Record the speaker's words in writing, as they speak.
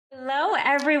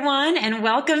everyone, and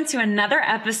welcome to another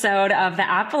episode of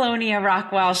the Apolonia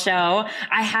Rockwell Show.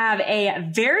 I have a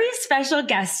very special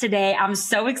guest today. I'm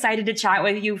so excited to chat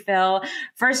with you, Phil.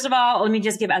 First of all, let me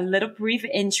just give a little brief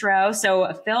intro.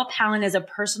 So Phil Pallen is a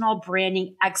personal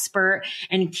branding expert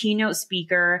and keynote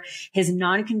speaker. His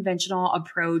non-conventional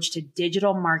approach to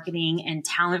digital marketing and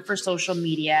talent for social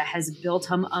media has built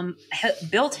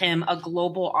him a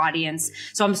global audience.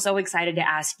 So I'm so excited to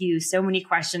ask you so many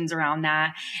questions around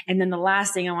that. And then the last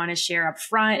thing I want to share up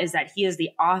front is that he is the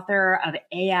author of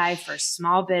AI for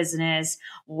Small Business.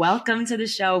 Welcome to the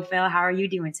show, Phil. How are you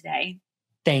doing today?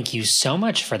 Thank you so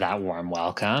much for that warm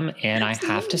welcome. And I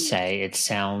have to say, it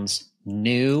sounds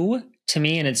new to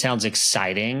me and it sounds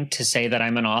exciting to say that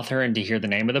I'm an author and to hear the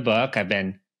name of the book. I've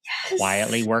been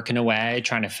quietly working away,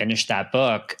 trying to finish that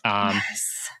book.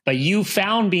 But you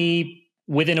found me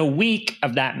within a week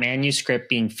of that manuscript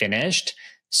being finished.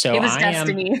 So it was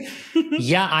destiny.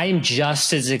 I am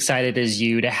just as excited as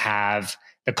you to have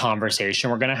the conversation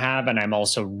we're going to have. And I'm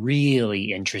also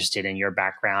really interested in your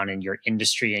background and your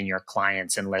industry and your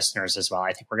clients and listeners as well.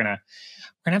 I think we're going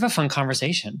to have a fun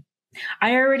conversation.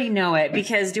 I already know it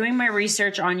because doing my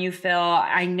research on you, Phil,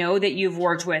 I know that you've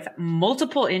worked with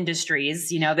multiple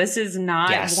industries. You know, this is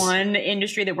not one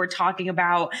industry that we're talking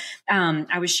about.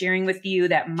 I was sharing with you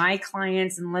that my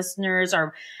clients and listeners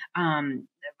are,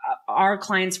 our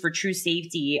clients for True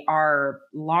Safety are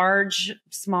large,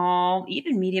 small,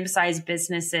 even medium-sized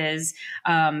businesses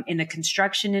in the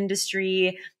construction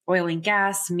industry, oil and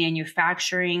gas,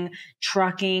 manufacturing,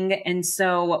 trucking. And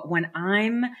so when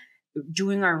I'm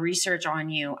doing our research on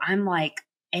you, I'm like,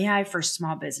 AI for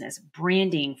small business,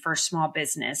 branding for small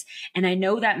business. And I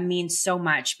know that means so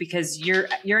much because your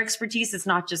expertise is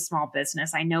not just small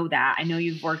business. I know that. I know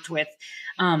you've worked with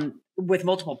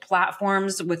multiple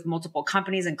platforms, with multiple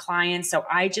companies and clients. So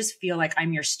I just feel like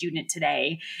I'm your student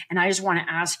today. And I just want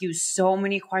to ask you so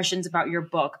many questions about your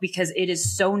book because it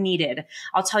is so needed.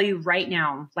 I'll tell you right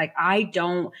now, like I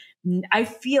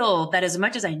feel that as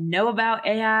much as I know about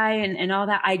AI and all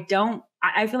that,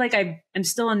 I feel like I'm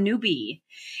still a newbie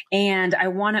and I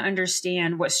want to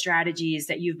understand what strategies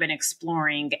that you've been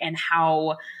exploring and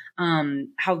how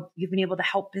you've been able to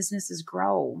help businesses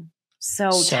grow.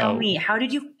 So tell me, how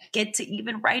did you get to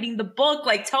even writing the book?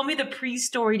 Like, tell me the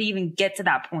pre-story to even get to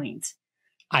that point.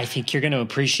 I think you're going to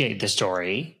appreciate the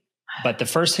story. But the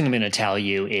first thing I'm going to tell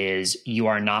you is you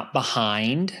are not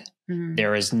behind. Mm-hmm.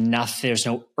 There's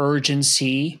no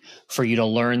urgency for you to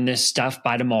learn this stuff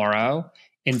by tomorrow.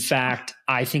 In fact,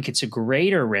 I think it's a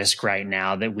greater risk right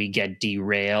now that we get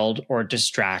derailed or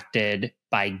distracted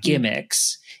by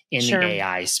gimmicks in the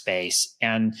AI space.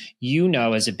 And you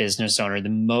know, as a business owner, the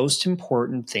most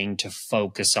important thing to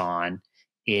focus on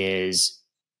is,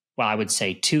 well, I would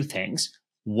say two things.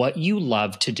 What you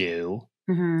love to do,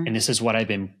 and this is what I've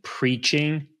been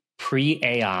preaching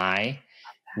pre-AI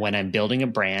when I'm building a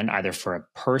brand, either for a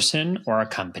person or a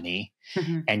company.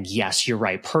 And yes, you're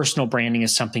right. Personal branding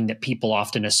is something that people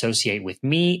often associate with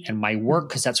me and my work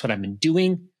because that's what I've been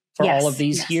doing for all of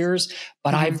these years.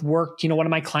 But I've worked, one of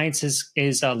my clients is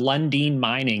Lundin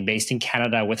Mining based in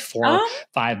Canada with 4 or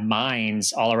 5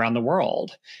 mines all around the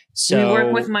world. So we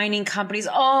work with mining companies.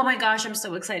 Oh my gosh, I'm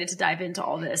so excited to dive into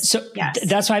all this. So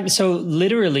that's why so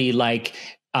literally like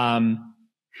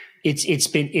it's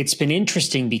been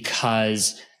interesting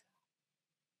because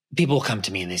people will come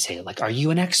to me and they say, like, are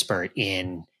you an expert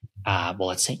in,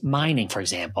 let's say mining, for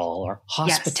example, or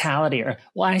hospitality? Or,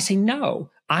 well, I say, no,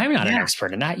 I'm not an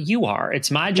expert in that. You are.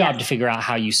 It's my job to figure out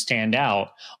how you stand out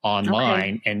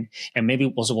online. And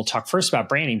maybe we'll talk first about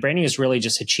branding. Branding is really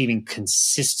just achieving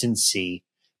consistency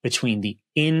between the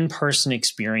in-person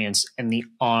experience and the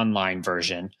online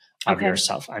version of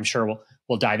yourself. I'm sure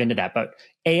we'll dive into that. But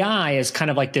AI is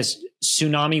kind of like this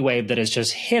tsunami wave that has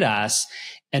just hit us.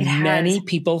 And many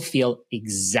people feel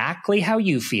exactly how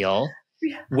you feel,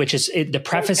 which is the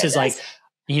preface is like,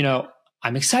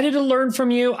 I'm excited to learn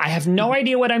from you. I have no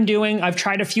idea what I'm doing. I've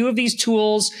tried a few of these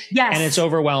tools and it's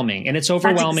overwhelming. And it's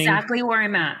overwhelming. That's exactly where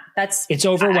I'm at. It's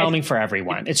overwhelming for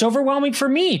everyone. It's overwhelming for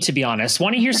me, to be honest.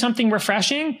 Want to hear something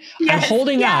refreshing? I'm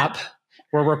holding up.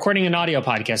 We're recording an audio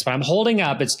podcast, but I'm holding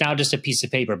up. It's now just a piece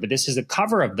of paper, but this is the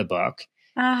cover of the book.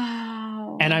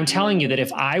 Oh. And I'm telling you that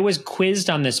if I was quizzed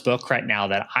on this book right now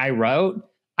that I wrote,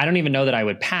 I don't even know that I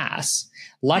would pass.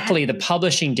 Luckily, the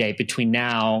publishing date between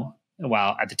now,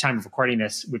 well, at the time of recording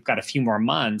this, we've got a few more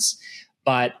months,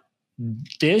 but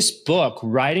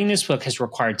writing this book has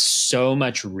required so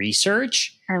much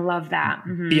research. I love that.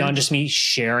 Beyond just me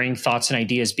sharing thoughts and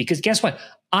ideas, because guess what?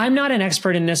 I'm not an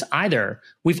expert in this either.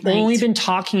 We've only been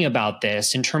talking about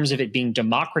this in terms of it being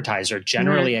democratized or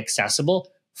generally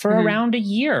accessible for around a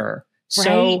year.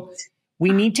 So we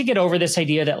need to get over this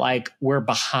idea that like we're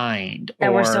behind.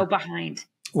 That we're so behind.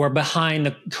 We're behind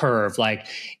the curve. Like,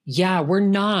 yeah, we're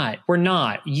not. We're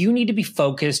not. You need to be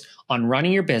focused on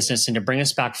running your business, and to bring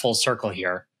us back full circle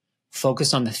here,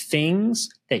 focus on the things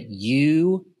that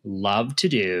you love to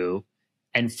do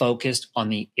and focused on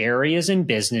the areas in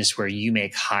business where you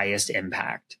make highest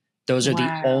impact. Those are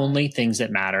the only things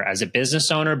that matter as a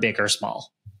business owner, big or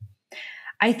small.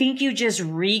 I think you just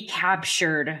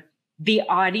recaptured the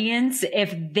audience.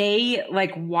 If they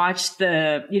like watched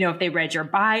if they read your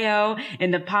bio in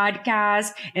the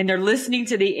podcast and they're listening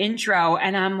to the intro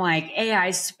and I'm like, AI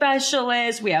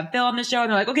specialist, we have Phil on the show, and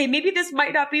they're like, okay, maybe this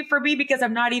might not be for me because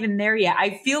I'm not even there yet.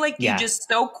 I feel like you just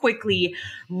so quickly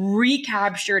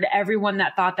recaptured everyone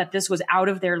that thought that this was out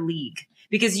of their league.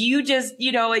 Because you just,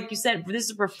 like you said, this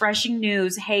is refreshing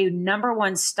news. Hey, number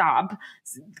one, stop,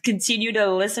 continue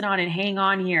to listen on and hang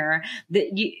on here.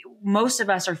 Most of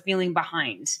us are feeling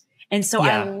behind. And so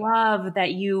I love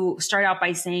that you start out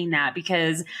by saying that,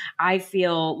 because I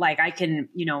feel like I can,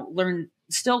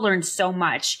 still learn so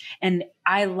much. And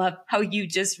I love how you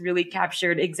just really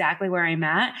captured exactly where I'm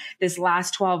at. This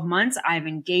last 12 months, I've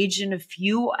engaged in a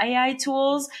few AI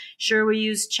tools. Sure, we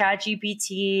use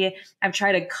ChatGPT. I've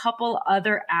tried a couple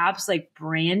other apps like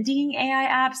branding AI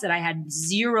apps that I had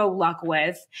zero luck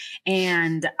with.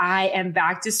 And I am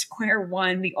back to square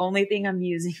one. The only thing I'm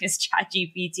using is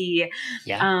ChatGPT.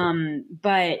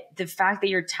 But the fact that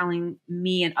you're telling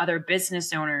me and other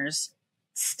business owners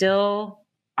still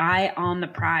eye on the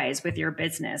prize with your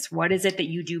business. What is it that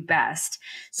you do best?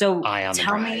 So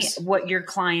tell me what your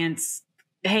clients,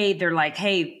 they're like,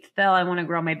 hey, Phil, I want to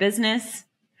grow my business.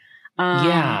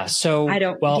 AI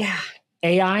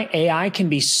can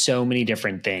be so many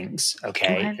different things.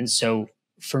 Okay. And so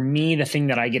for me, the thing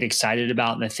that I get excited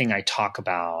about and the thing I talk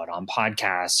about on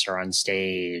podcasts or on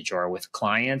stage or with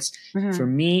clients, for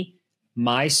me,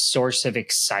 my source of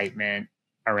excitement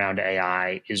around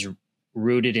AI is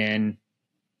rooted in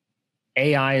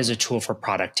AI is a tool for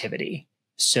productivity.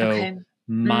 So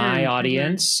my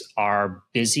audience are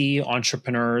busy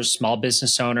entrepreneurs, small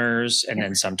business owners, and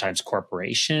then sometimes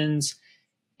corporations.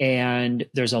 And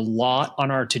there's a lot on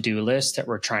our to-do list that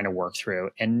we're trying to work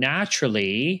through. And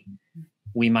naturally,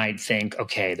 we might think,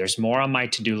 okay, there's more on my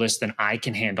to-do list than I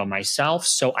can handle myself.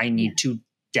 So I need to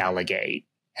delegate,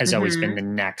 has always been the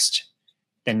next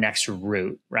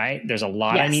route, right? There's a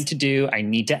lot I need to do. I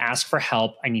need to ask for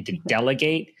help. I need to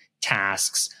delegate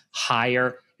tasks,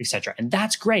 hire, etc. And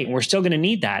that's great. We're still going to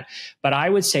need that. But I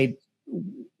would say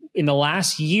in the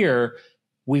last year,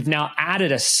 we've now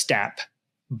added a step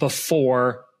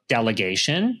before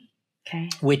delegation,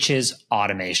 which is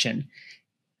automation.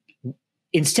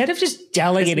 Instead of just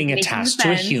delegating a task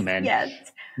to a human,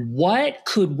 what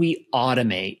could we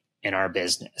automate in our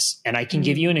business? And I can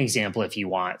give you an example if you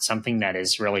want, something that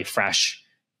is really fresh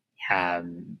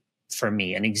for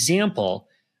me. An example,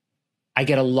 I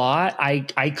get a lot. I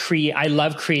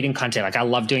love creating content. Like I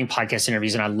love doing podcast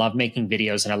interviews and I love making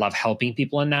videos and I love helping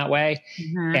people in that way.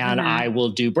 And I will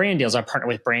do brand deals. I partner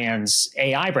with brands,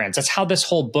 AI brands. That's how this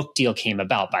whole book deal came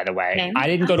about, by the way. I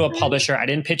didn't go to a publisher. I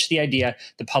didn't pitch the idea.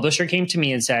 The publisher came to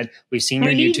me and said, we've seen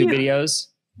your YouTube videos.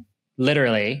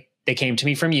 Literally, they came to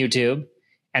me from YouTube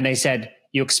and they said,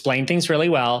 you explain things really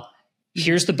well.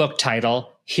 Here's the book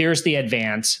title. Here's the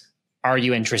advance. Are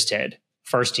you interested?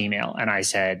 First email. And I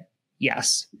said,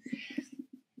 yes.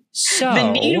 So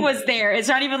the need was there. It's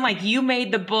not even like you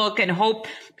made the book and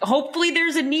hopefully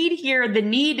there's a need here. The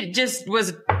need just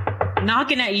was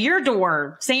knocking at your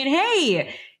door saying,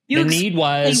 hey, the need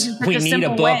was we need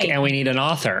a book and we need an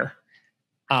author.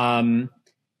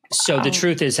 So the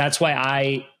truth is that's why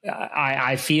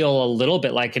I feel a little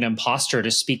bit like an imposter to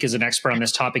speak as an expert on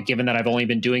this topic, given that I've only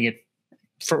been doing it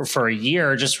for a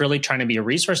year, just really trying to be a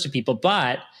resource to people.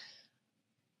 But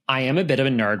I am a bit of a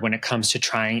nerd when it comes to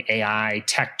trying AI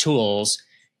tech tools.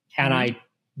 And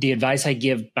the advice I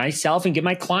give myself and give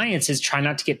my clients is try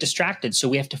not to get distracted. So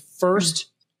we have to first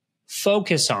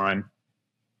focus on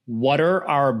what are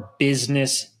our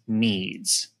business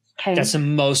needs. That's the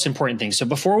most important thing. So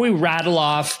before we rattle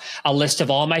off a list of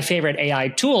all my favorite AI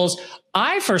tools,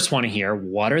 I first want to hear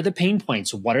what are the pain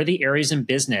points? What are the areas in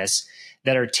business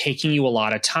that are taking you a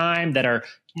lot of time, that are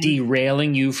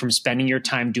derailing you from spending your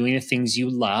time doing the things you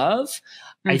love?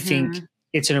 I think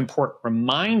it's an important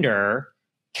reminder.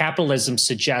 Capitalism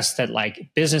suggests that like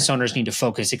business owners need to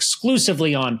focus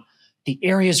exclusively on the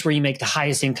areas where you make the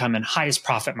highest income and highest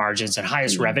profit margins and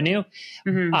highest revenue.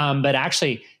 But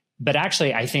actually,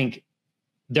 I think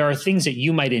there are things that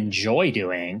you might enjoy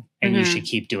doing and you should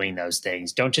keep doing those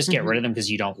things. Don't just get rid of them because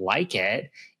you don't like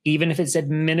it. even if it's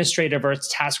administrative or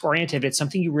it's task oriented, if it's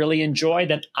something you really enjoy,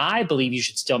 then I believe you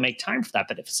should still make time for that.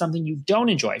 But if it's something you don't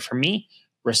enjoy, for me,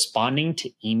 responding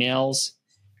to emails,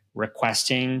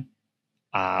 requesting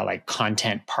like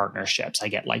content partnerships. I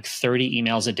get like 30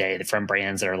 emails a day from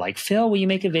brands that are like, Phil, will you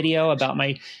make a video about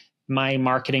my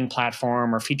marketing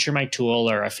platform or feature my tool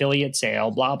or affiliate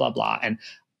sale, blah, blah, blah. And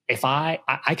if I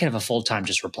can have a full time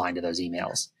just replying to those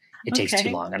emails. It takes too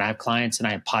long. And I have clients and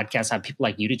I have podcasts, I have people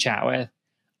like you to chat with.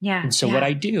 Yeah. And so what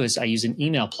I do is I use an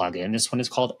email plugin. This one is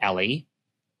called Ellie.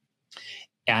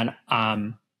 And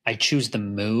I choose the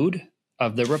mood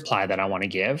of the reply that I want to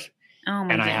give.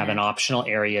 And I have an optional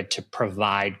area to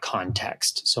provide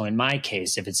context. So in my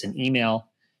case, if it's an email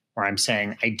where I'm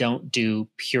saying I don't do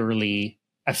purely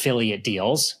affiliate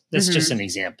deals, this is just an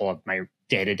example of my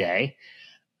day-to-day,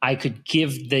 I could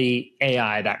give the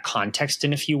AI that context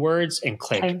in a few words and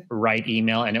click write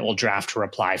email, and it will draft a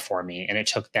reply for me. And it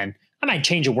took then, I might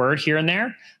change a word here and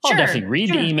there. I'll definitely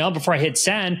read the email before I hit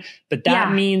send, but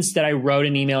that means that I wrote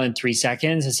an email in 3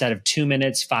 seconds instead of 2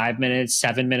 minutes, 5 minutes,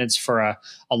 7 minutes for a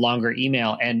longer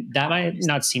email. And that might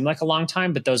not seem like a long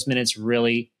time, but those minutes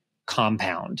really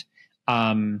compound.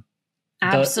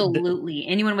 Absolutely.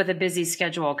 Anyone with a busy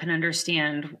schedule can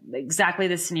understand exactly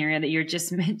the scenario that you're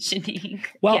just mentioning.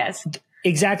 Well, yes,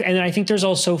 exactly. And I think there's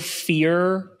also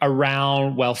fear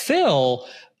around, well, Phil,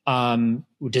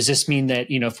 does this mean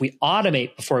that, if we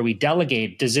automate before we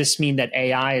delegate, does this mean that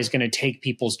AI is going to take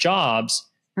people's jobs?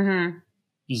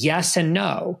 Yes and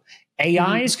no.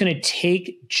 AI is going to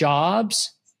take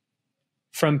jobs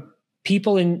from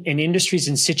people in industries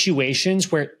and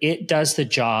situations where it does the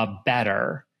job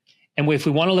better. And if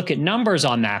we want to look at numbers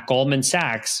on that, Goldman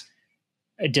Sachs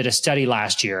did a study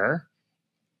last year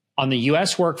on the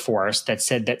US workforce that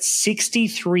said that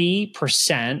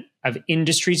 63% of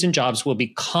industries and jobs will be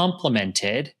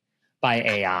complemented by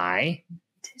AI,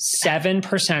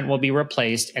 7% will be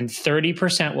replaced, and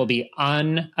 30% will be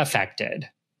unaffected.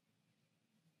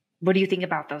 What do you think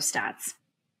about those stats?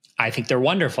 I think they're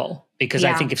wonderful because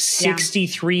I think if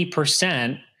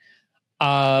 63%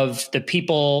 of the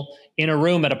people in a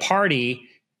room at a party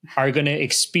are going to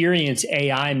experience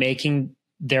AI making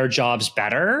their jobs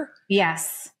better.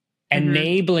 Yes.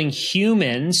 Enabling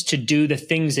humans to do the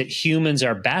things that humans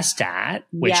are best at,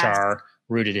 which are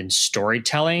rooted in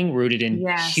storytelling, rooted in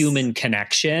human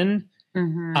connection.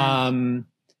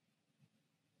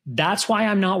 That's why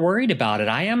I'm not worried about it.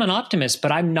 I am an optimist,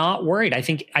 but I'm not worried. I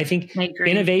think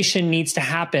innovation needs to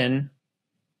happen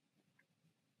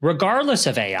regardless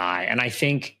of AI. And I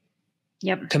think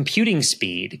computing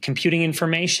speed, computing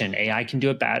information, AI can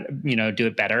do it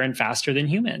better and faster than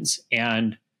humans.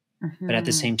 But at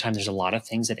the same time, there's a lot of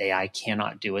things that AI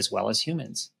cannot do as well as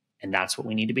humans. And that's what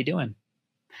we need to be doing.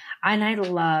 And I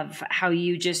love how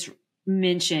you just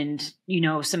mentioned,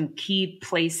 some key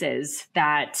places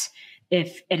that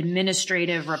if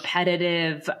administrative,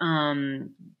 repetitive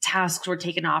tasks were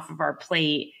taken off of our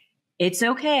plate, it's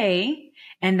okay.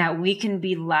 And that we can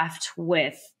be left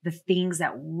with the things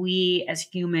that we as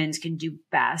humans can do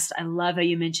best. I love how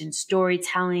you mentioned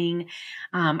storytelling.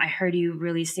 I heard you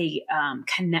really say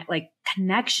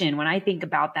connection. When I think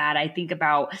about that, I think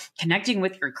about connecting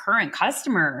with your current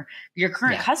customer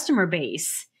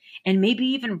base, and maybe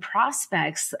even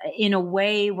prospects in a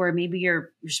way where maybe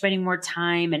you're spending more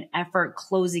time and effort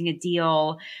closing a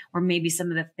deal, or maybe some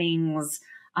of the things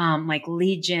like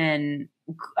lead gen.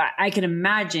 I can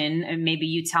imagine, and maybe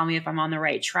you tell me if I'm on the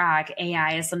right track,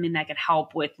 AI is something that could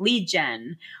help with lead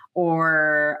gen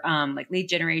or like lead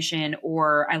generation,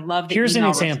 or I love the Here's an email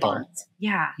example. response.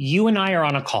 Yeah. You and I are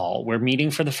on a call. We're meeting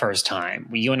for the first time.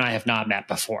 You and I have not met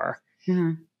before.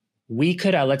 We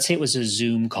could, let's say it was a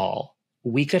Zoom call.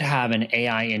 We could have an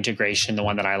AI integration. The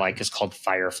one that I like is called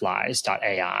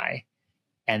fireflies.ai.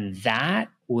 And that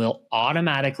will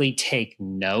automatically take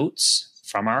notes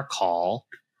from our call.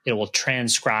 It will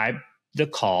transcribe the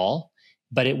call,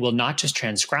 but it will not just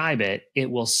transcribe it.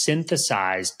 It will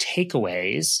synthesize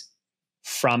takeaways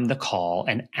from the call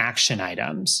and action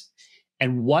items.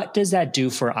 And what does that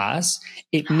do for us?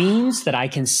 It means that I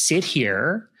can sit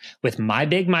here with my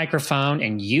big microphone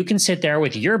and you can sit there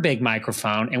with your big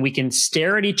microphone and we can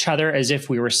stare at each other as if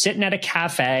we were sitting at a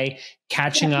cafe,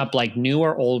 catching up like new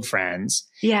or old friends.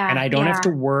 Yeah. And I don't have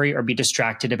to worry or be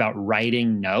distracted about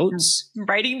writing notes.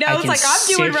 Writing notes like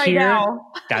I'm doing right now.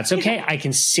 That's okay. I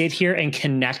can sit here and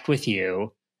connect with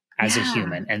you as a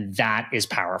human. And that is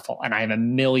powerful. And I have a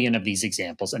million of these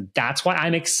examples. And that's why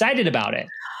I'm excited about it.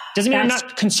 Doesn't mean I'm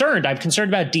not concerned. I'm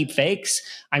concerned about deep fakes.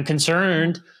 I'm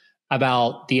concerned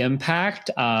about the impact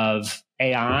of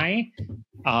AI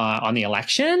on the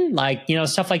election, like,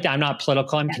 stuff like that. I'm not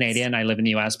political. I'm Canadian. I live in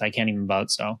the US, but I can't even vote.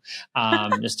 So,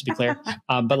 just to be clear,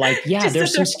 but like,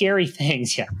 there's some scary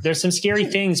things. Yeah, there's some scary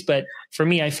things, but for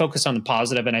me, I focus on the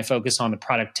positive and I focus on the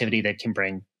productivity that can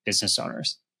bring business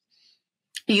owners.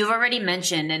 You've already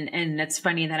mentioned, and it's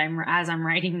funny that as I'm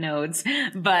writing notes,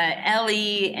 but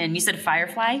Ellie, and you said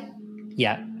Firefly?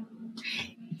 Yeah.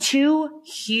 2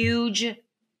 huge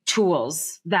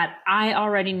tools that I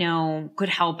already know could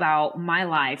help out my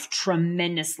life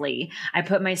tremendously. I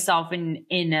put myself in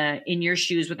your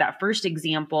shoes with that first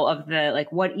example of the,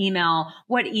 like, what email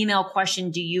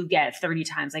question do you get 30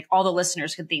 times? Like, all the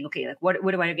listeners could think, okay, like, what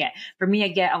do I get? For me, I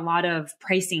get a lot of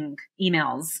pricing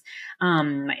emails.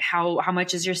 Like how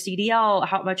much is your CDL?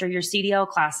 How much are your CDL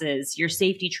classes, your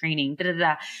safety training, da, da,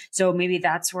 da. So maybe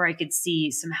that's where I could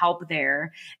see some help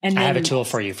there. And I have a tool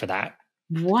for you for that.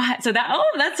 What? So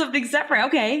that's something separate.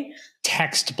 Okay.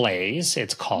 Text Blaze,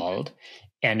 it's called,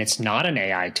 and it's not an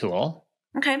AI tool.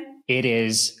 Okay. It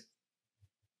is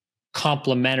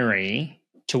complementary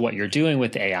to what you're doing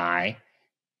with AI.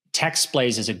 Text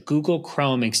Blaze is a Google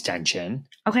Chrome extension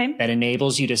that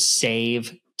enables you to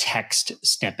save text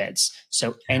snippets.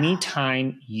 So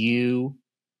anytime you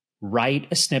write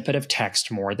a snippet of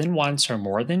text more than once or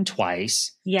more than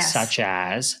twice, such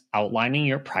as outlining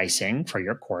your pricing for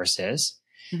your courses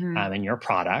and your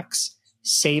products,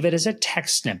 save it as a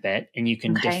text snippet, and you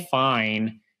can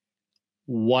define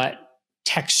what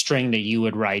text string that you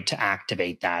would write to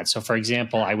activate that. So for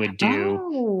example, I would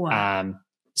do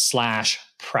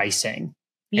 /pricing.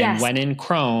 And when in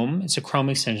Chrome, it's a Chrome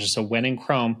extension. So when in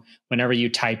Chrome, whenever you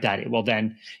type that, it will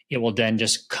then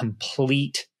just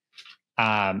complete.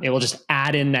 It will just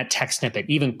add in that text snippet.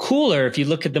 Even cooler, if you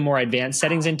look at the more advanced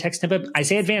settings in text snippet, I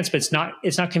say advanced, but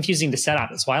it's not confusing to set up.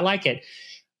 That's why I like it.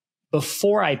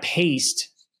 Before I paste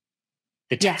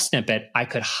the text snippet, I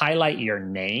could highlight your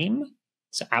name.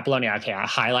 So Apolonia, okay, I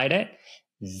highlight it.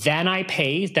 Then I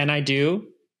paste, then I do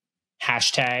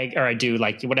hashtag, or I do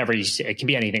like whatever you say. It can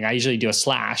be anything. I usually do a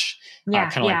slash,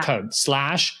 kind of like code,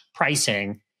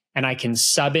 /pricing, and I can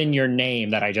sub in your name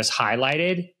that I just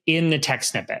highlighted in the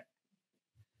text snippet.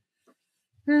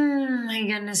 My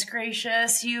goodness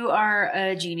gracious. You are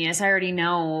a genius. I already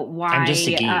know why. I'm just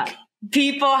a geek.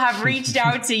 People have reached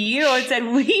out to you and said,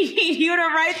 we need you to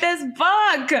write this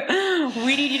book.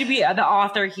 We need you to be the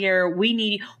author here. We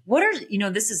need,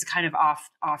 this is kind of off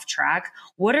track.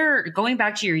 Going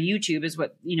back to your YouTube is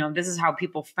what, this is how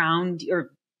people found,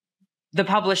 or the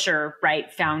publisher,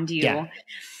 right, found you. Yeah.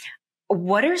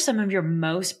 What are some of your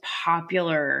most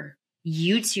popular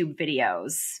YouTube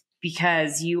videos?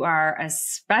 Because you are a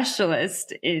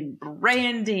specialist in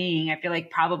branding, I feel like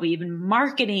probably even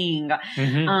marketing.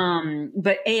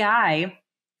 But AI,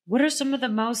 what are some of the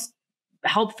most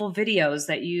helpful videos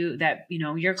that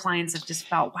your clients have just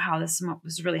felt, wow, this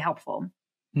was really helpful?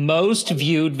 Most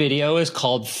viewed video is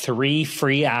called 3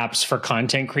 free apps for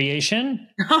content creation.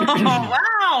 Oh,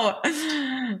 wow.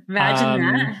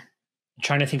 Imagine that.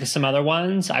 Trying to think of some other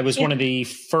ones. I was one of the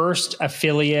first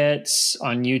affiliates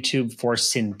on YouTube for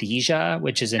Synthesia,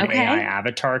 which is an AI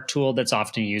avatar tool that's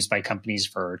often used by companies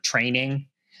for training.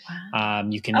 Wow.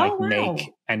 You can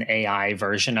make an AI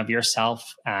version of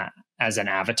yourself as an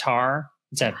avatar.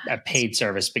 It's a paid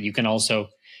service, but you can also,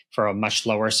 for a much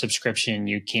lower subscription,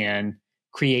 you can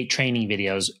create training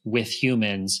videos with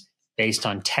humans based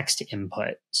on text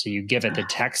input. So you give it the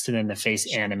text and then the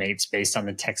face animates based on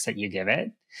the text that you give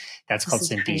it. That's called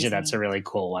Synthesia. Crazy. That's a really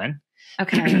cool one.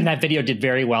 Okay. That video did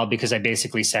very well because I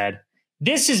basically said,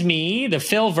 this is me, the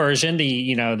Phil version,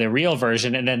 the real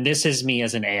version. And then this is me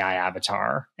as an AI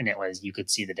avatar. And you could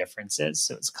see the differences.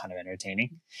 So it's kind of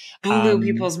entertaining. Blew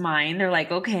people's mind. They're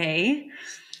like, okay.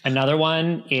 Another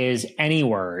one is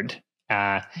AnyWord.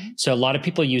 So a lot of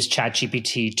people use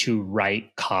ChatGPT to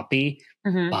write copy.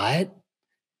 But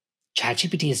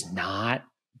ChatGPT is not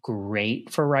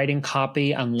great for writing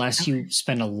copy unless you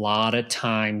spend a lot of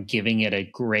time giving it a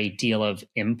great deal of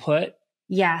input.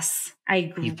 Yes,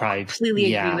 I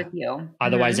completely agree with you.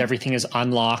 Otherwise, everything is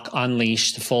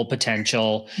unleash the full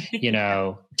potential,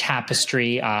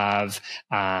 tapestry of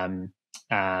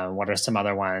what are some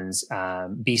other ones?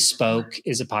 Bespoke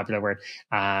is a popular word.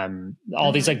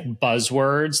 All these like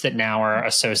buzzwords that now are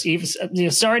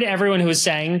associated. Sorry to everyone who was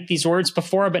saying these words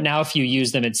before, but now if you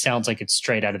use them, it sounds like it's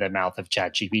straight out of the mouth of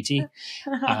ChatGPT.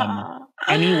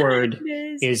 AnyWord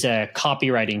is a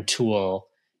copywriting tool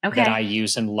that I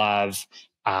use and love.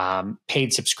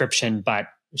 Paid subscription, but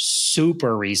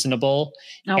super reasonable.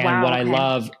 What I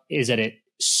love is that it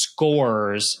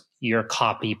scores your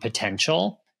copy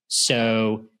potential.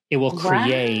 So it will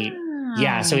create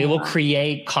Yeah. So it will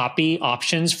create copy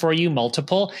options for you,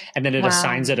 multiple, and then it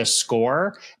assigns it a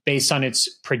score based on its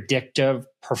predictive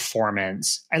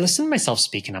performance. I listen to myself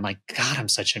speak and I'm like, God, I'm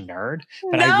such a nerd,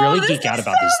 but I really geek out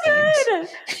about these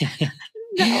things.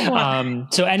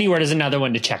 So Anywhere is another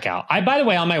one to check out. By the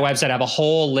way, on my website, I have a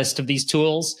whole list of these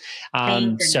tools.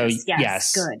 So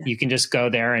yes, you can just go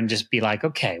there and just be like,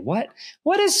 okay, what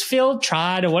has Phil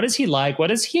tried? And what does he like? What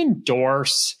does he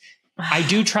endorse? I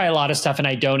do try a lot of stuff and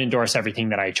I don't endorse everything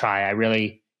that I try. I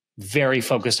really very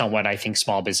focused on what I think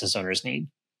small business owners need.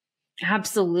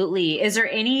 Absolutely.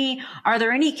 Are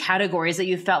there any categories that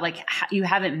you felt like you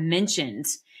haven't mentioned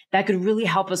that could really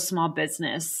help a small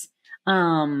business?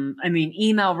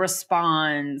 Email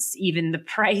response, even the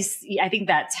price. I think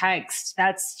that text,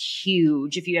 that's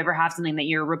huge. If you ever have something that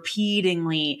you're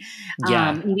repeatedly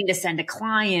needing to send to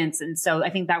clients. And so I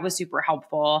think that was super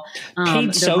helpful.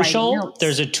 Paid social,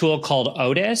 there's a tool called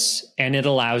Otis, and it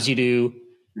allows you to,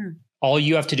 all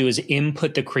you have to do is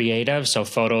input the creative. So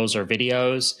photos or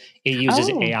videos. It uses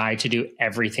AI to do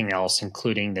everything else,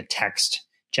 including the text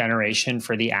generation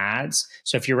for the ads.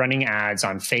 So if you're running ads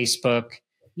on Facebook,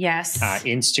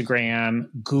 Instagram,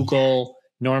 Google,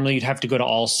 normally you'd have to go to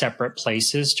all separate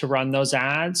places to run those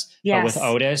ads. But with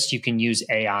Otis, you can use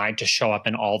AI to show up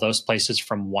in all those places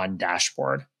from one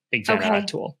dashboard. Big fan of that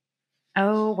tool.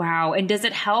 Oh, wow. And does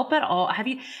it help at all?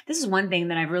 This is one thing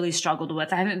that I've really struggled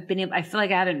with. I feel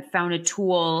like I haven't found a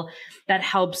tool that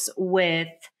helps with,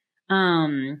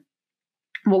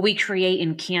 what we create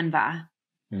in Canva.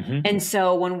 And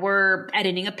so when we're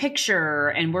editing a picture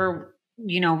and we're,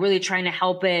 really trying to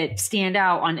help it stand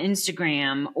out on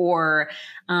Instagram, or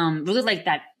really like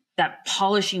that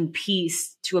polishing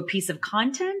piece to a piece of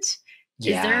content.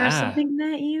 Is there something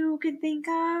that you could think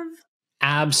of?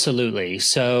 Absolutely.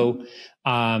 So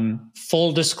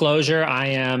full disclosure, I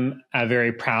am a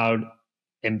very proud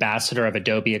ambassador of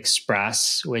Adobe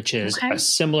Express, which is a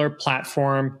similar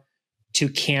platform to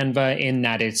Canva in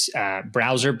that it's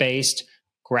browser-based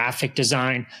graphic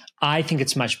design. I think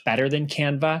it's much better than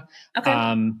Canva.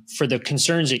 For the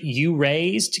concerns that you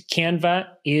raised, Canva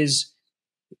is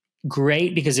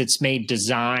great because it's made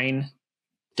design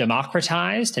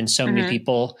democratized, and so many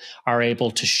people are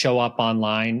able to show up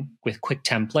online with quick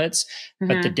templates.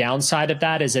 But the downside of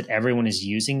that is that everyone is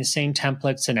using the same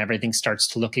templates and everything starts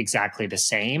to look exactly the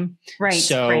same.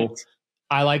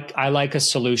 I like a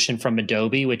solution from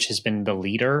Adobe, which has been the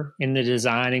leader in the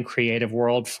design and creative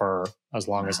world for as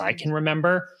long as I can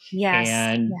remember.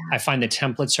 I find the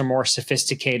templates are more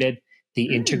sophisticated.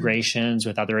 The integrations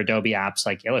with other Adobe apps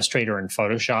like Illustrator and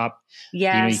Photoshop.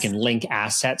 You can link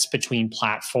assets between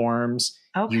platforms.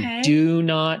 You do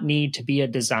not need to be a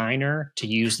designer to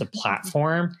use the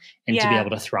platform and to be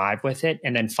able to thrive with it.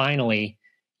 And then finally,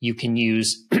 you can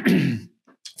use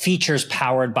features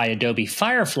powered by Adobe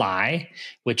Firefly,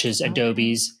 which is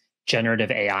Adobe's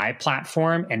generative AI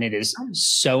platform. And it is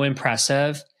so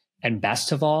impressive. And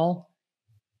best of all,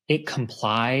 it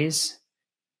complies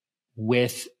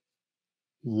with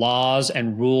laws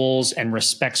and rules and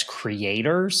respects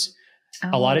creators.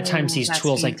 A lot of times these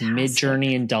tools like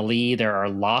Midjourney and DALL-E, there are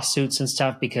lawsuits and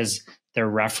stuff because they're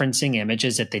referencing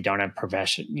images that they don't have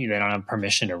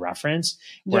permission to reference.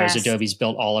 Whereas Adobe's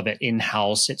built all of it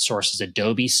in-house. It sources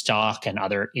Adobe stock and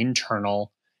other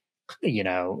internal,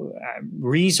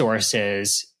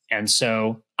 resources. And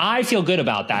so I feel good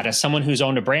about that as someone who's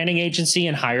owned a branding agency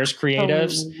and hires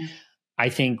creatives. I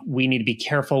think we need to be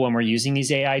careful when we're using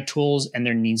these AI tools, and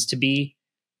there needs to be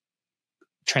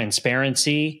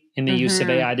transparency in the use of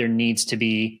AI. There needs to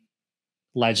be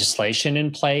legislation in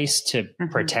place to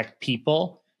protect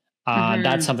people.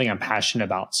 That's something I'm passionate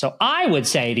about. So I would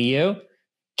say to you,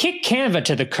 kick Canva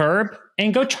to the curb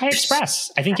and go try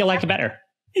Express. I think you'll like it better.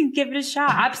 Give it a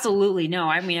shot. Absolutely. No,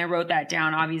 I wrote that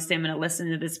down. Obviously, I'm going to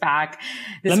listen to this back.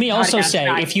 Let me also say,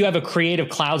 if you have a Creative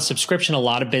Cloud subscription, a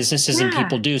lot of businesses and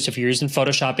people do. So if you're using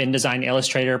Photoshop, InDesign,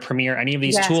 Illustrator, Premiere, any of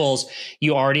these tools,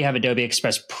 you already have Adobe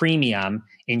Express Premium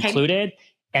included.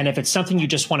 And if it's something you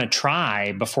just want to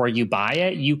try before you buy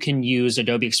it, you can use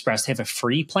Adobe Express. They have a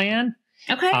free plan.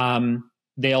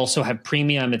 They also have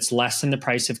Premium. It's less than the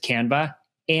price of Canva.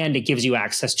 And it gives you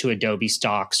access to Adobe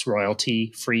Stock's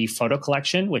royalty-free photo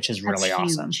collection, which is really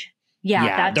awesome.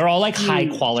 They're all like high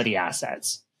quality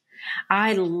assets.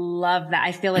 I love that.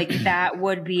 I feel like that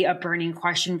would be a burning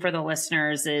question for the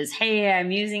listeners is, hey,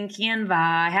 I'm using Canva.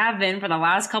 I have been for the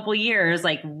last couple of years.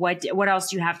 Like what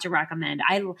else do you have to recommend?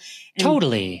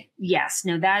 Totally. Yes.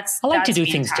 No, I like to do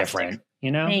fantastic. Things different.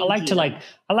 I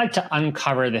like to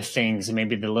uncover the things and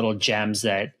maybe the little gems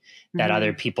that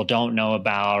other people don't know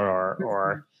about,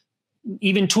 or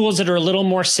even tools that are a little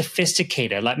more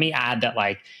sophisticated. Let me add that,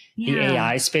 like, The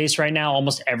AI space right now,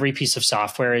 almost every piece of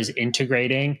software is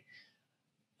integrating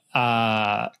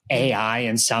AI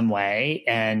in some way,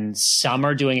 and some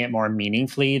are doing it more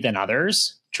meaningfully than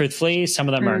others. Truthfully, some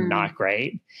of them are not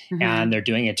great, and they're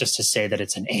doing it just to say that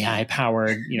it's an AI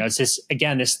powered,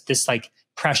 it's this like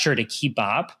pressure to keep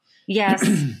up. Yes.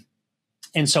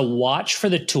 And so watch for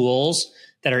the tools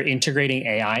that are integrating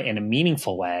AI in a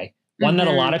meaningful way. One that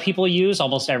a lot of people use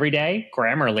almost every day,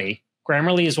 Grammarly.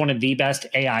 Grammarly is one of the best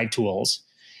AI tools.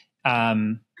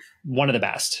 One of the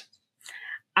best.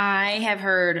 I have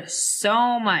heard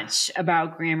so much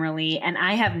about Grammarly, and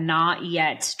I have not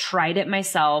yet tried it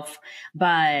myself,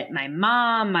 but my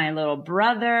mom, my little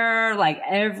brother, like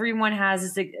everyone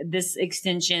has this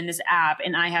extension, this app,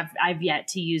 and I've yet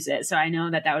to use it. So I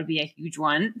know that would be a huge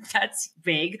one. That's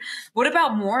big. What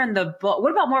about more in the book?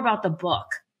 What about more about the book?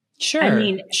 Sure. I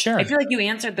mean, sure. I feel like you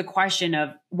answered the question of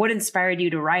what inspired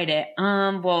you to write it.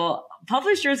 Well,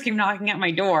 publishers came knocking at my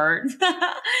door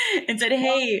and said,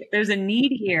 "Hey, there's a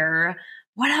need here.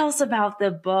 What else about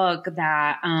the book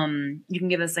that you can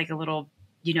give us like a little,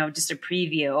 just a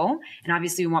preview?" And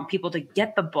obviously, we want people to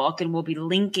get the book, and we'll be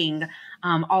linking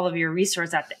all of your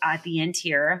resources at the end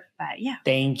here. But yeah,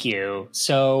 thank you.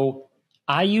 So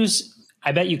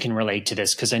I bet you can relate to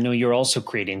this because I know you're also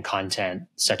creating content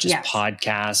such as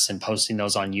podcasts and posting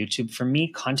those on YouTube. For me,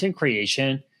 content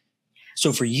creation.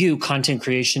 So for you, content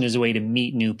creation is a way to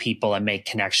meet new people and make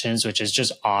connections, which is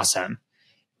just awesome.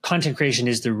 Content creation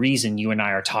is the reason you and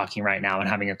I are talking right now and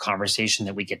having a conversation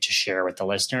that we get to share with the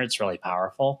listener. It's really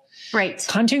powerful. Right.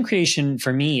 Content creation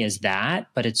for me is that,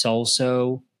 but it's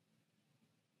also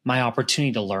my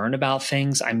opportunity to learn about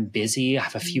things. I'm busy. I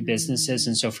have a few businesses.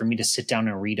 And so for me to sit down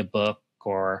and read a book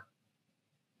or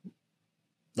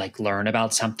like learn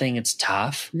about something, it's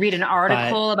tough. Read an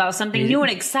article about something new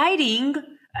and exciting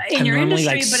in your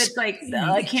industry, but it's like,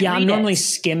 I can't read I'm normally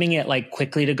skimming it like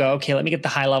quickly to go, okay, let me get the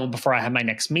high level before I have my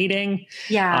next meeting.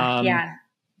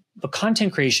 But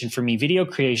content creation for me, video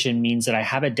creation means that I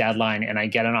have a deadline and I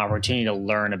get an opportunity to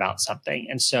learn about something.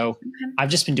 And so I've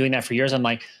just been doing that for years. I'm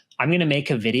like, I'm going to make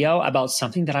a video about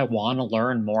something that I want to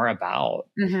learn more about.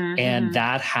 And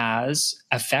that has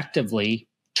effectively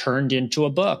turned into a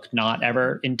book, not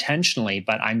ever intentionally,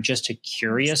 but I'm just a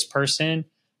curious person.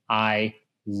 I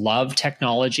love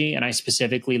technology, and I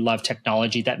specifically love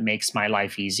technology that makes my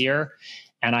life easier.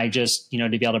 And I just, to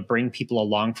be able to bring people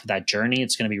along for that journey,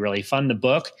 it's going to be really fun. The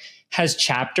book has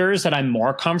chapters that I'm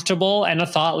more comfortable and a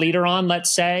thought leader on,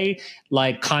 let's say,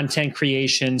 like content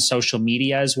creation, social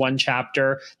media is one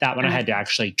chapter. That one I had to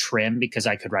actually trim because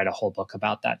I could write a whole book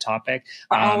about that topic.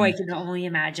 I can only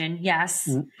imagine. Yes.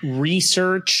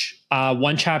 Research.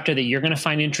 One chapter that you're going to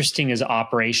find interesting is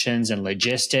operations and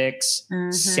logistics.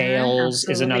 Sales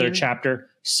is another chapter.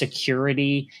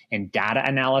 Security and data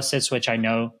analysis, which I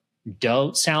know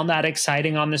don't sound that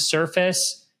exciting on the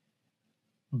surface,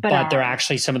 but they're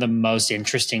actually some of the most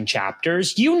interesting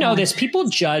chapters. This, people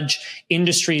judge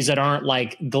industries that aren't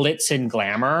like glitz and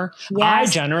glamour.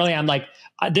 Yes. I'm like,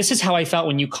 this is how I felt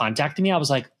when you contacted me. I was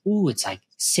like, ooh, it's like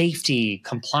safety,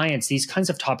 compliance. These kinds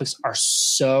of topics are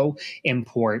so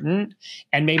important.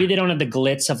 And maybe they don't have the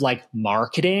glitz of like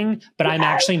marketing, but I'm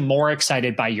actually more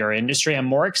excited by your industry. I'm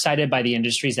more excited by the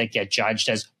industries that get judged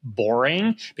as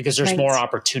boring because there's more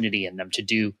opportunity in them to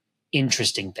do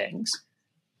interesting things.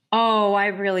 Oh, I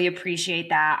really appreciate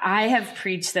that. I have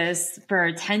preached this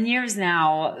for 10 years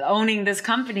now. Owning this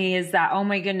company is that, oh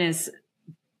my goodness,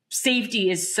 safety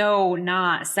is so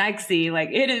not sexy. Like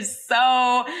it is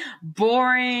so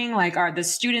boring. Like the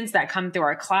students that come through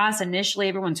our class, initially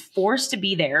everyone's forced to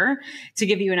be there. To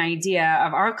give you an idea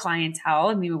of our clientele,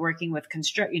 and we were working with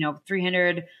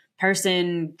 300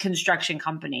 person construction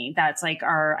company. That's like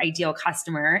our ideal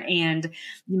customer. And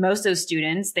most of those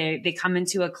students, they come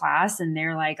into a class and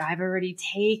they're like, I've already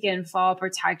taken fall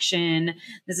protection.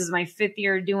 This is my 5th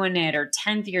year doing it, or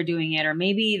 10th year doing it, or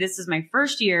maybe this is my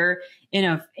first year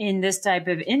in this type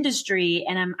of industry.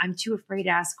 And I'm too afraid to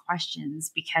ask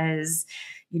questions because,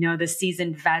 the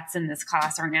seasoned vets in this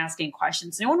class aren't asking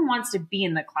questions. No one wants to be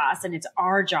in the class, and it's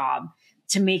our job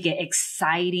to make it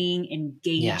exciting,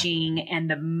 engaging, and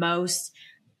the most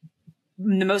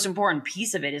important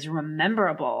piece of it is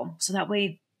rememberable. So that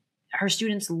way our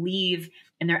students leave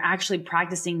and they're actually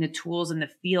practicing the tools in the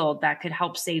field that could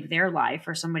help save their life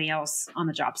or somebody else on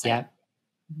the job site. Yeah.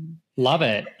 Love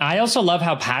it. I also love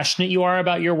how passionate you are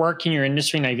about your work in your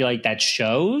industry, and I feel like that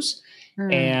shows.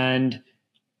 And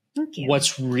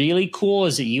what's really cool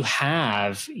is that you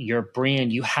have your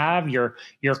brand, you have your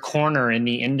corner in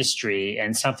the industry,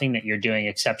 and something that you're doing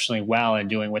exceptionally well and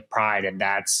doing with pride. And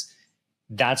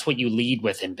that's what you lead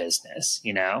with in business,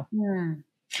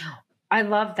 I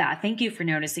love that. Thank you for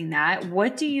noticing that.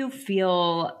 What do you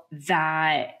feel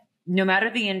that no matter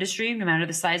the industry, no matter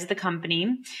the size of the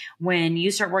company, when you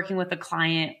start working with a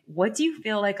client, what do you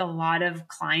feel like a lot of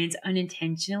clients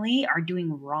unintentionally are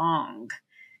doing wrong?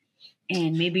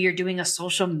 And maybe you're doing a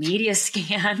social media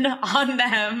scan on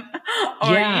them,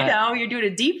 or, you're doing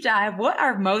a deep dive.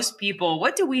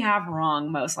 What do we have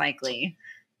wrong most likely?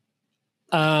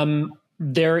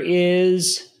 There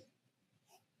is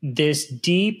this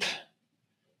deep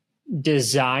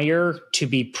desire to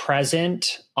be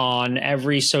present on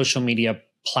every social media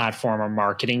platform or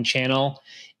marketing channel.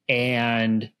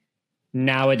 And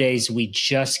nowadays we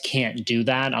just can't do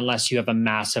that unless you have a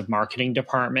massive marketing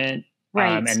department.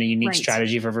 And a unique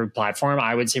strategy for every platform.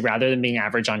 I would say rather than being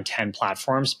average on 10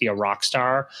 platforms, be a rock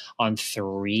star on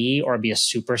 3 or be a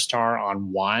superstar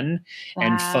on 1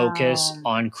 and focus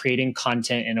on creating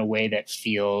content in a way that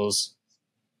feels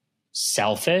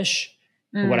selfish.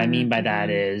 What I mean by that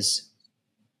is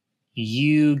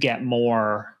you get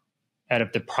more out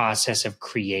of the process of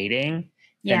creating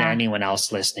than anyone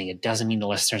else listening. It doesn't mean the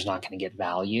listener's not going to get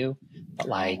value,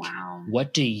 but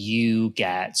what do you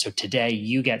get? So today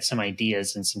you get some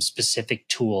ideas and some specific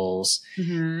tools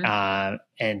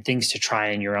and things to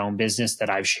try in your own business that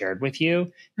I've shared with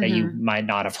you that you might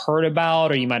not have heard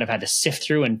about, or you might have had to sift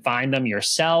through and find them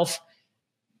yourself.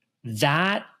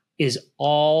 That is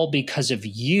all because of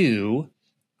you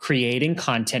creating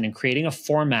content and creating a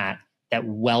format that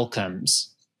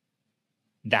welcomes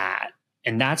that.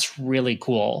 And that's really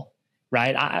cool,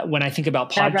 right? When I think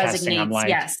about podcasting, I'm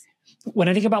like, when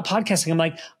I think about podcasting, I'm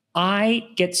like, I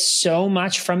get so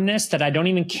much from this that I don't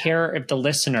even care if the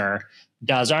listener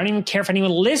does. I don't even care if anyone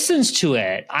listens to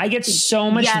it. I get so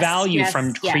much value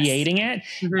from creating it.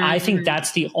 I think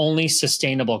that's the only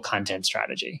sustainable content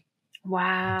strategy.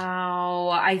 Wow.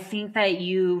 I think that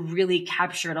you really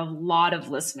captured a lot of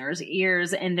listeners'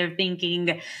 ears, and they're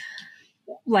thinking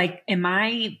like,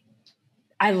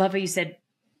 I love what you said,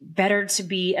 better to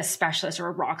be a specialist or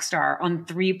a rock star on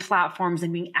 3 platforms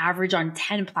than being average on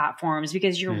 10 platforms,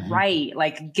 because you're right.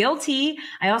 Like, guilty.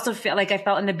 I also feel like I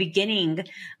felt in the beginning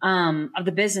of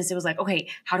the business, it was like, okay,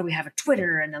 how do we have a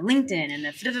Twitter and a LinkedIn and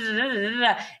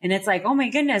and it's like, oh my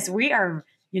goodness, we are,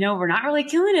 we're not really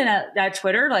killing it at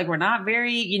Twitter. Like, we're not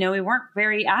very, we weren't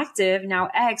very active, now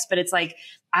X, but it's like,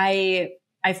 I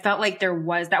felt like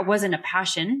that wasn't a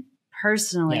passion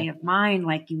personally of mine.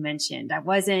 Like you mentioned, I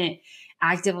wasn't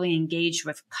actively engaged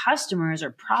with customers or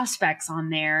prospects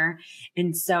on there.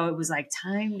 And so it was like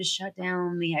time to shut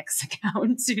down the X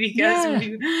account because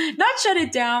we not shut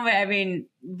it down, but I mean,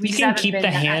 you can keep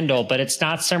the handle, but it's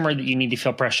not somewhere that you need to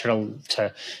feel pressure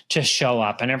to show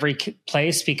up in every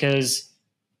place, because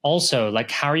also, like,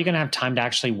 how are you going to have time to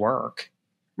actually work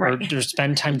or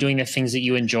spend time doing the things that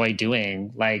you enjoy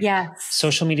doing? Like,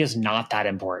 social media is not that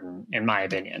important, in my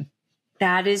opinion.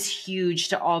 That is huge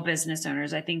to all business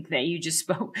owners. I think that you just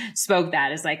spoke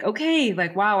that is like, okay,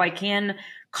 like, wow, I can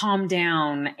calm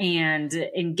down and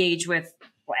engage with,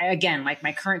 again, like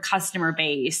my current customer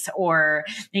base, or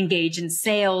engage in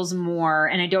sales more.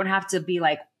 And I don't have to be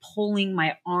like pulling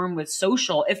my arm with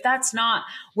social if that's not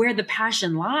where the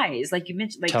passion lies. Like you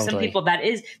mentioned, like some people, that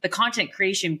is the content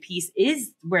creation piece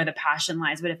is where the passion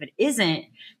lies. But if it isn't,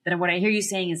 then what I hear you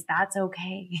saying is that's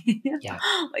okay.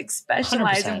 Like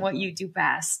specialize 100%. In what you do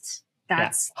best.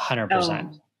 That's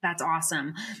 100%. That's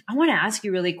awesome. I want to ask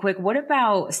you really quick, what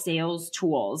about sales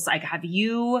tools? Like,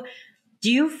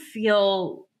 do you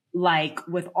feel like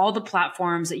with all the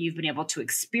platforms that you've been able to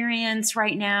experience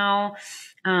right now,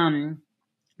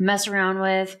 mess around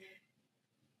with,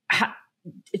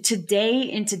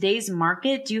 in today's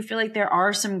market, do you feel like there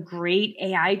are some great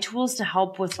AI tools to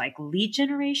help with like lead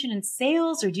generation and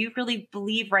sales? Or do you really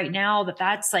believe right now that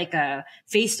that's like a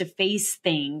face-to-face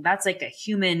thing? That's like a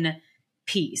human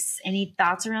piece. Any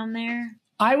thoughts around there?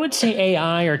 I would say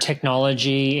AI or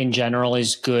technology in general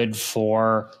is good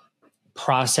for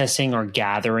processing or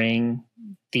gathering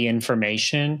the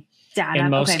information. Data. In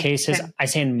most cases, I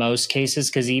say in most cases,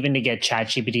 because even to get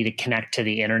ChatGPT to connect to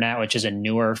the internet, which is a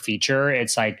newer feature,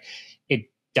 it's like, it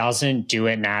doesn't do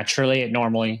it naturally. It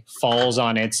normally falls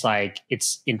on its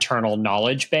internal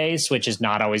knowledge base, which is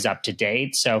not always up to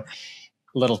date. So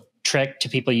little trick to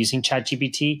people using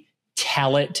ChatGPT,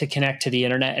 tell it to connect to the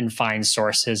internet and find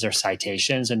sources or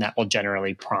citations, and that will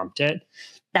generally prompt it.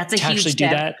 That's a to huge actually tip.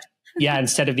 do that. Yeah,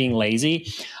 instead of being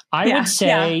lazy. I would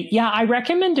say, I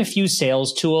recommend a few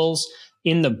sales tools.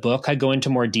 In the book, I go into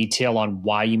more detail on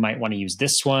why you might want to use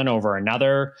this one over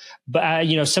another. But,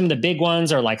 some of the big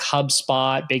ones are like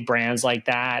HubSpot, big brands like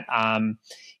that.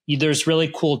 There's really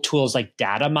cool tools like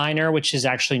Data Miner, which is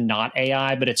actually not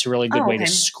AI, but it's a really good way to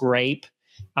scrape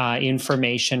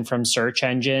information from search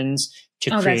engines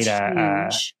to create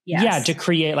to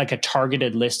create like a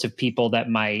targeted list of people that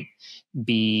might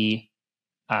be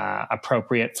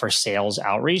appropriate for sales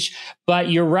outreach. But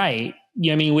you're right.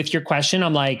 I mean, with your question,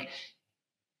 I'm like,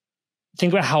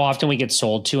 think about how often we get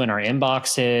sold to in our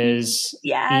inboxes,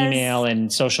 email,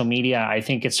 and social media. I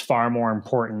think it's far more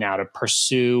important now to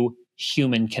pursue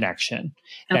human connection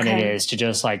than it is to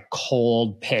just like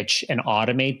cold pitch and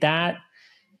automate that.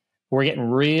 We're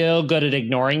getting real good at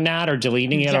ignoring that or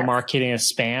deleting it or marking it as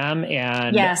spam.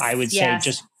 And I would say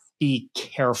just be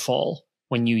careful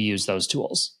when you use those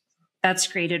tools. That's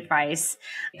great advice.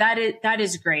 That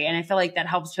is great. And I feel like that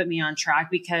helps put me on track,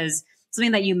 because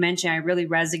something that you mentioned, I really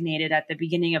resonated at the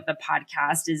beginning of the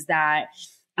podcast, is that,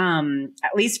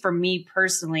 at least for me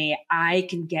personally, I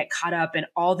can get caught up in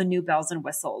all the new bells and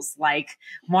whistles, like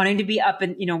wanting to be up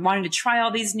and, wanting to try all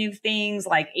these new things,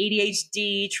 like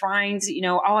ADHD, trying to,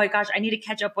 oh my gosh, I need to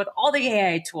catch up with all the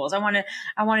AI tools. I want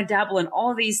to dabble in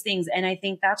all these things. And I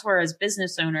think that's where, as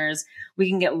business owners, we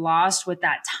can get lost with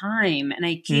that time. And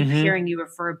I keep hearing you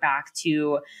refer back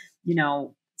to,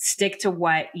 stick to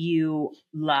what you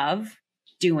love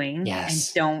doing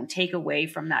and don't take away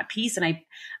from that piece. And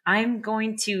I'm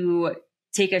going to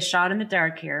take a shot in the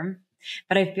dark here,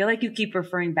 but I feel like you keep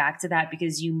referring back to that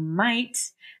because you might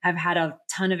have had a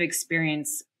ton of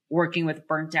experience working with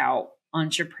burnt out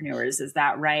entrepreneurs. Is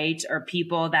that right? Or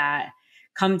people that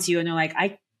come to you and they're like,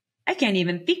 I can't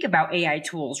even think about AI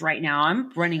tools right now.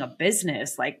 I'm running a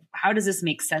business. Like, how does this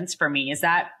make sense for me? Is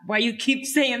that why you keep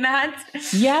saying that?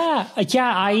 Yeah.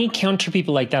 I encounter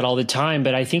people like that all the time,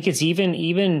 but I think it's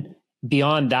even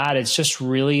beyond that. It's just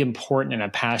really important and a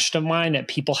passion of mine that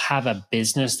people have a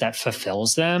business that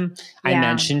fulfills them. Yeah. I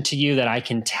mentioned to you that I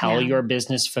can tell your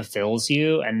business fulfills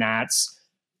you, and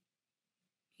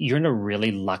you're in a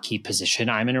really lucky position.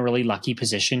 I'm in a really lucky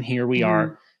position. Here we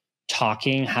are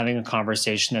talking, having a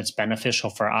conversation that's beneficial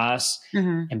for us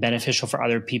and beneficial for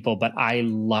other people. But I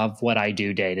love what I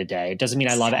do day to day. It doesn't mean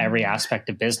I love every aspect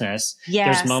of business.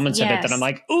 There's moments of it that I'm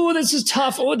like, oh, this is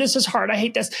tough. Oh, this is hard. I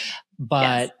hate this.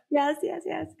 But yes.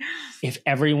 If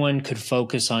everyone could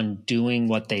focus on doing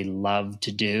what they love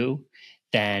to do,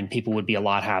 then people would be a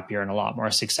lot happier and a lot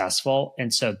more successful.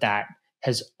 And so that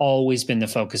has always been the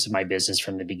focus of my business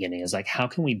from the beginning, is like, how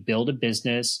can we build a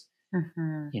business,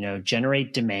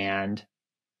 generate demand,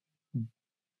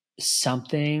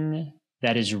 something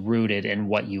that is rooted in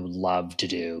what you love to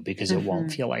do, because it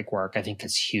won't feel like work. I think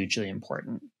that's hugely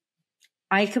important.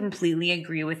 I completely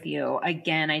agree with you.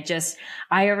 Again,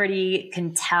 I already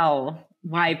can tell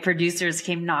why producers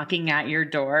came knocking at your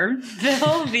door,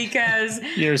 Phil, because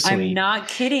I'm not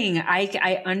kidding.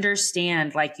 I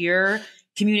understand, like, your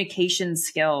communication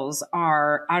skills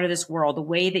are out of this world. The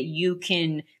way that you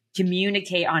can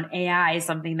communicate on AI is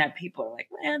something that people are like,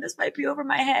 man, this might be over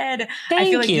my head. I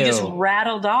feel like you just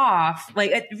rattled off,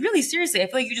 like, really seriously, I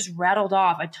feel like you just rattled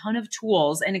off a ton of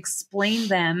tools and explained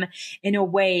them in a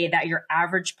way that your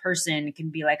average person can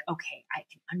be like, okay, I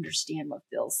can understand what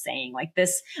Phil's saying. Like,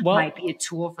 this might be a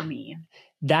tool for me.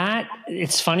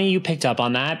 It's funny you picked up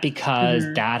on that, because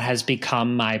that has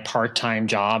become my part-time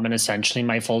job and essentially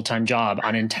my full-time job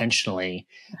unintentionally.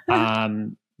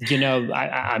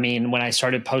 I mean, when I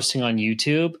started posting on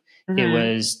YouTube, it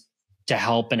was to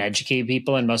help and educate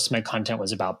people, and most of my content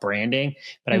was about branding,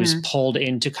 but I was pulled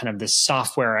into kind of this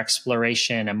software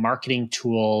exploration and marketing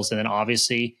tools, and then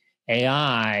obviously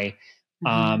AI.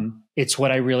 It's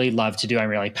what I really love to do. I'm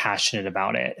really passionate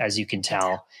about it, as you can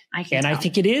tell. I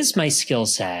think it is my skill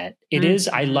set. It is.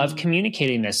 I love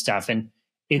communicating this stuff, and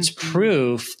it's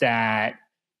proof that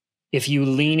if you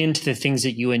lean into the things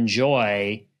that you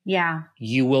enjoy,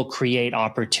 you will create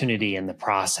opportunity in the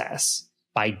process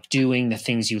by doing the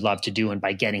things you love to do and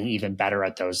by getting even better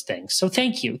at those things. So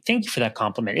thank you. Thank you for that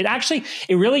compliment.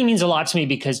 It really means a lot to me,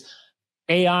 because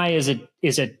AI is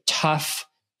a tough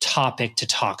topic to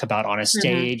talk about on a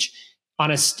stage.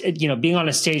 Being on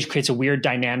a stage creates a weird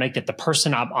dynamic that the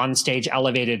person up on stage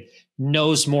elevated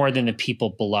knows more than the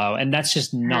people below. And that's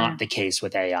just not the case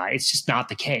with AI. It's just not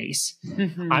the case.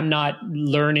 I'm not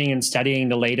learning and studying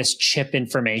the latest chip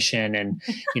information and,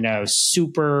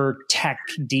 super tech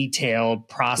detailed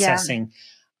processing.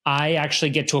 I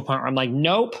actually get to a point where I'm like,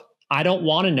 nope, I don't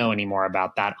want to know any more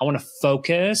about that. I want to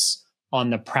focus on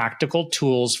the practical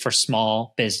tools for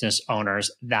small business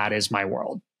owners. That is my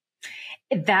world.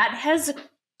 That has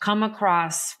come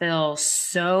across, Phil,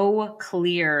 so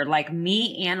clear. Like,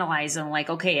 me analyzing, like,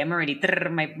 okay, I'm already,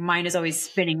 my mind is always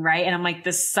spinning, right? And I'm like,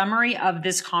 the summary of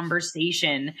this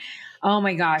conversation, Oh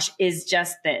my gosh, is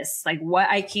just this. Like what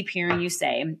I keep hearing you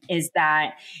say is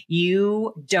that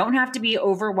you don't have to be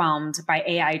overwhelmed by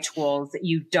AI tools.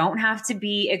 You don't have to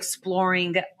be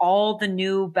exploring all the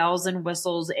new bells and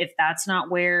whistles if that's not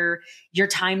where your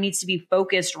time needs to be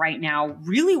focused right now.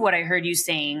 Really what I heard you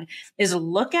saying is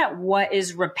look at what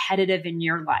is repetitive in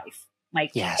your life.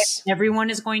 Like yes, everyone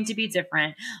is going to be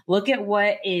different. Look at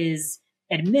what is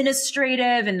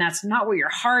administrative, and that's not what your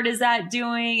heart is at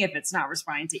doing. If it's not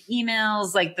responding to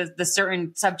emails, like the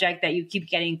certain subject that you keep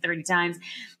getting 30 times.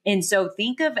 And so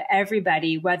think of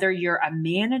everybody, whether you're a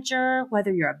manager,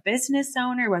 whether you're a business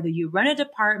owner, whether you run a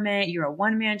department, you're a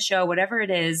one-man show, whatever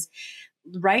it is.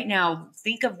 Right now,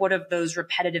 think of what of those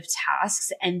repetitive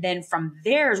tasks. And then from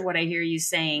there is what I hear you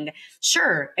saying,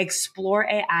 sure, explore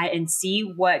AI and see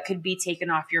what could be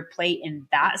taken off your plate in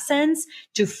that sense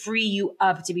to free you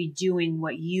up to be doing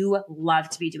what you love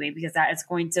to be doing, because that is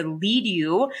going to lead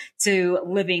you to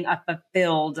living a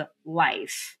fulfilled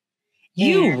life.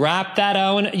 You wrap that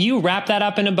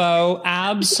up in a bow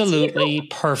absolutely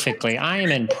perfectly. I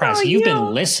am impressed. You've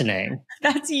been listening.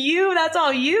 That's you. That's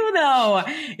all you though,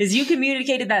 is you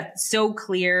communicated that so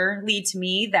clearly to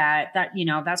me that, you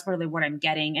know, that's really what I'm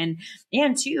getting.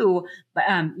 And too,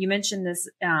 you mentioned this,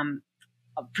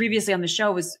 previously on the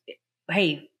show was,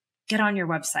 hey, get on your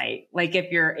website. Like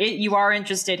if you are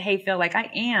interested, hey, Phil, like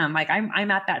I'm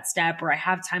at that step where I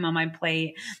have time on my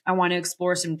plate. I want to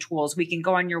explore some tools. We can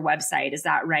go on your website. Is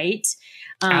that right?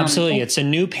 Absolutely. It's a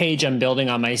new page I'm building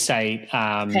on my site,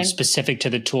 specific to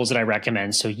the tools that I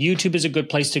recommend. So YouTube is a good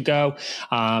place to go.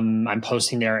 I'm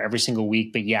posting there every single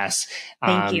week, but yes,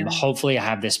 thank you. Hopefully I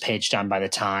have this page done by the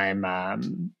time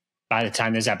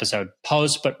this episode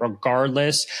posts. But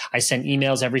regardless, I send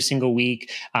emails every single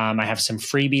week. I have some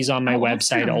freebies on my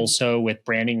website also with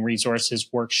branding resources,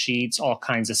 worksheets, all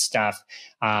kinds of stuff.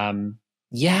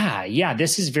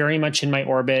 This is very much in my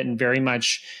orbit and very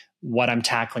much what I'm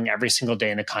tackling every single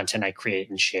day in the content I create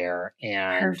and share.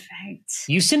 And perfect.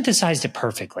 You synthesized it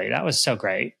perfectly. That was so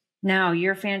great. No,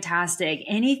 you're fantastic.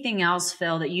 Anything else,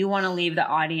 Phil, that you want to leave the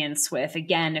audience with?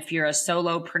 Again, if you're a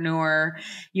solopreneur,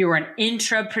 you're an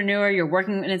intrapreneur, you're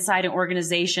working inside an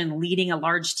organization, leading a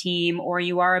large team, or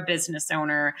you are a business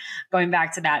owner, going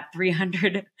back to that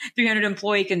 300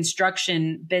 employee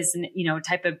construction business,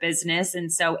 type of business.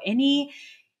 And so any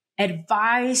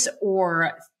advice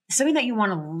or something that you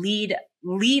want to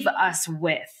leave us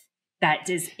with that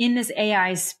is in this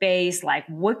AI space, like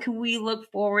what can we look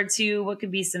forward to? What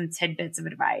could be some tidbits of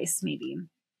advice maybe?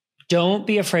 Don't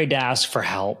be afraid to ask for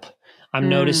help. I'm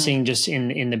noticing just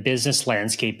in the business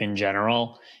landscape in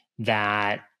general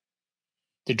that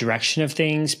the direction of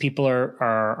things, people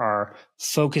are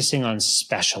focusing on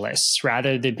specialists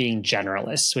rather than being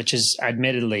generalists, which is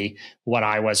admittedly what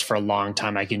I was for a long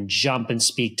time. I can jump and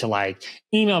speak to like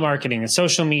email marketing and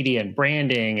social media and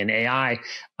branding and AI.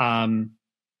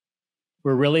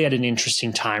 We're really at an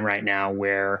interesting time right now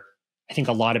where I think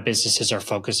a lot of businesses are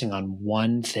focusing on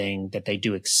one thing that they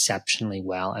do exceptionally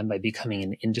well and by becoming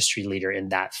an industry leader in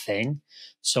that thing.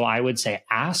 So I would say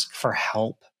ask for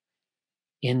help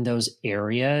in those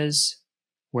areas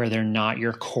where they're not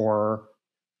your core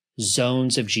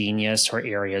zones of genius or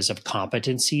areas of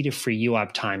competency, to free you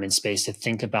up time and space to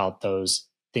think about those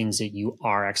things that you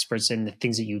are experts in, the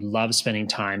things that you love spending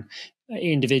time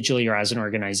individually or as an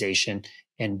organization,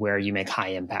 and where you make high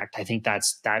impact. I think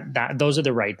those are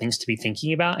the right things to be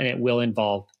thinking about, and it will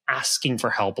involve asking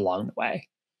for help along the way.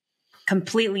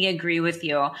 Completely agree with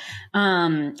you.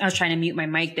 I was trying to mute my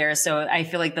mic there, so I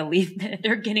feel like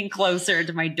they're getting closer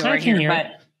to my door here,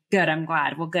 but good. I'm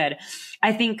glad. Well, good.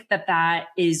 I think that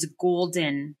is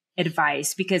golden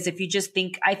advice, because if you just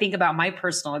I think about my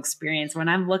personal experience when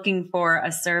I'm looking for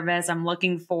a service, I'm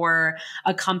looking for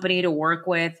a company to work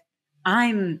with,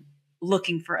 I'm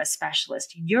looking for a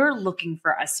specialist. You're looking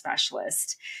for a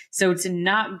specialist. So to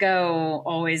not go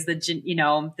always the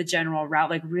general route,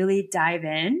 like really dive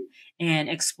in and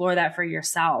explore that for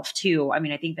yourself too. I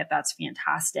mean, I think that's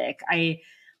fantastic.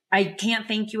 I can't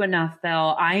thank you enough,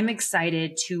 Phil. I'm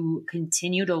excited to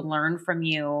continue to learn from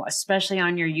you, especially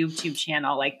on your YouTube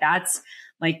channel.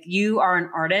 You are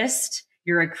an artist.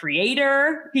 You're a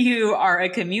creator, you are a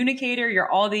communicator, you're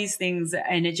all these things.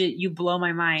 And you blow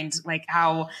my mind, like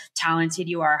how talented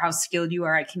you are, how skilled you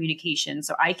are at communication.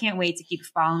 So I can't wait to keep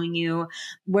following you.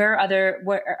 Where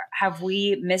have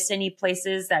we missed any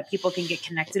places that people can get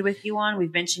connected with you on?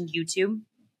 We've mentioned YouTube.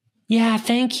 Yeah,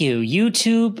 thank you.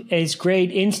 YouTube is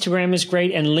great. Instagram is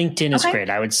great. And LinkedIn is great.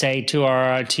 I would say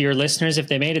to your listeners, if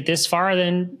they made it this far,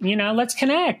 then, let's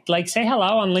connect. Like say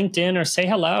hello on LinkedIn or say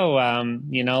hello.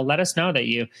 Let us know that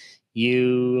you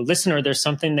you listener, there's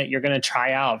something that you're going to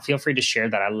try out, feel free to share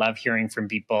that. I love hearing from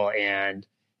people. And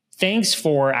thanks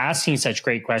for asking such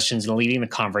great questions and leading the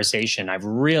conversation. I've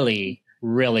really,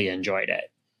 really enjoyed it.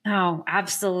 Oh,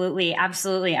 absolutely.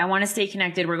 Absolutely. I want to stay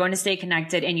connected. We're going to stay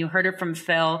connected. And you heard it from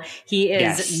Phil. He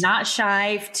is not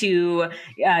shy to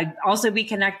also be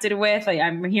connected with.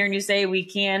 I'm hearing you say we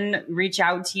can reach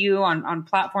out to you on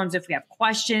platforms if we have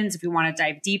questions, if we want to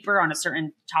dive deeper on a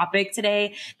certain topic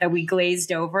today that we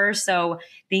glazed over. So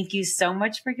thank you so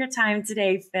much for your time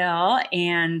today, Phil.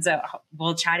 And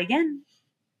we'll chat again.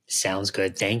 Sounds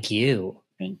good. Thank you.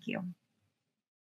 Thank you.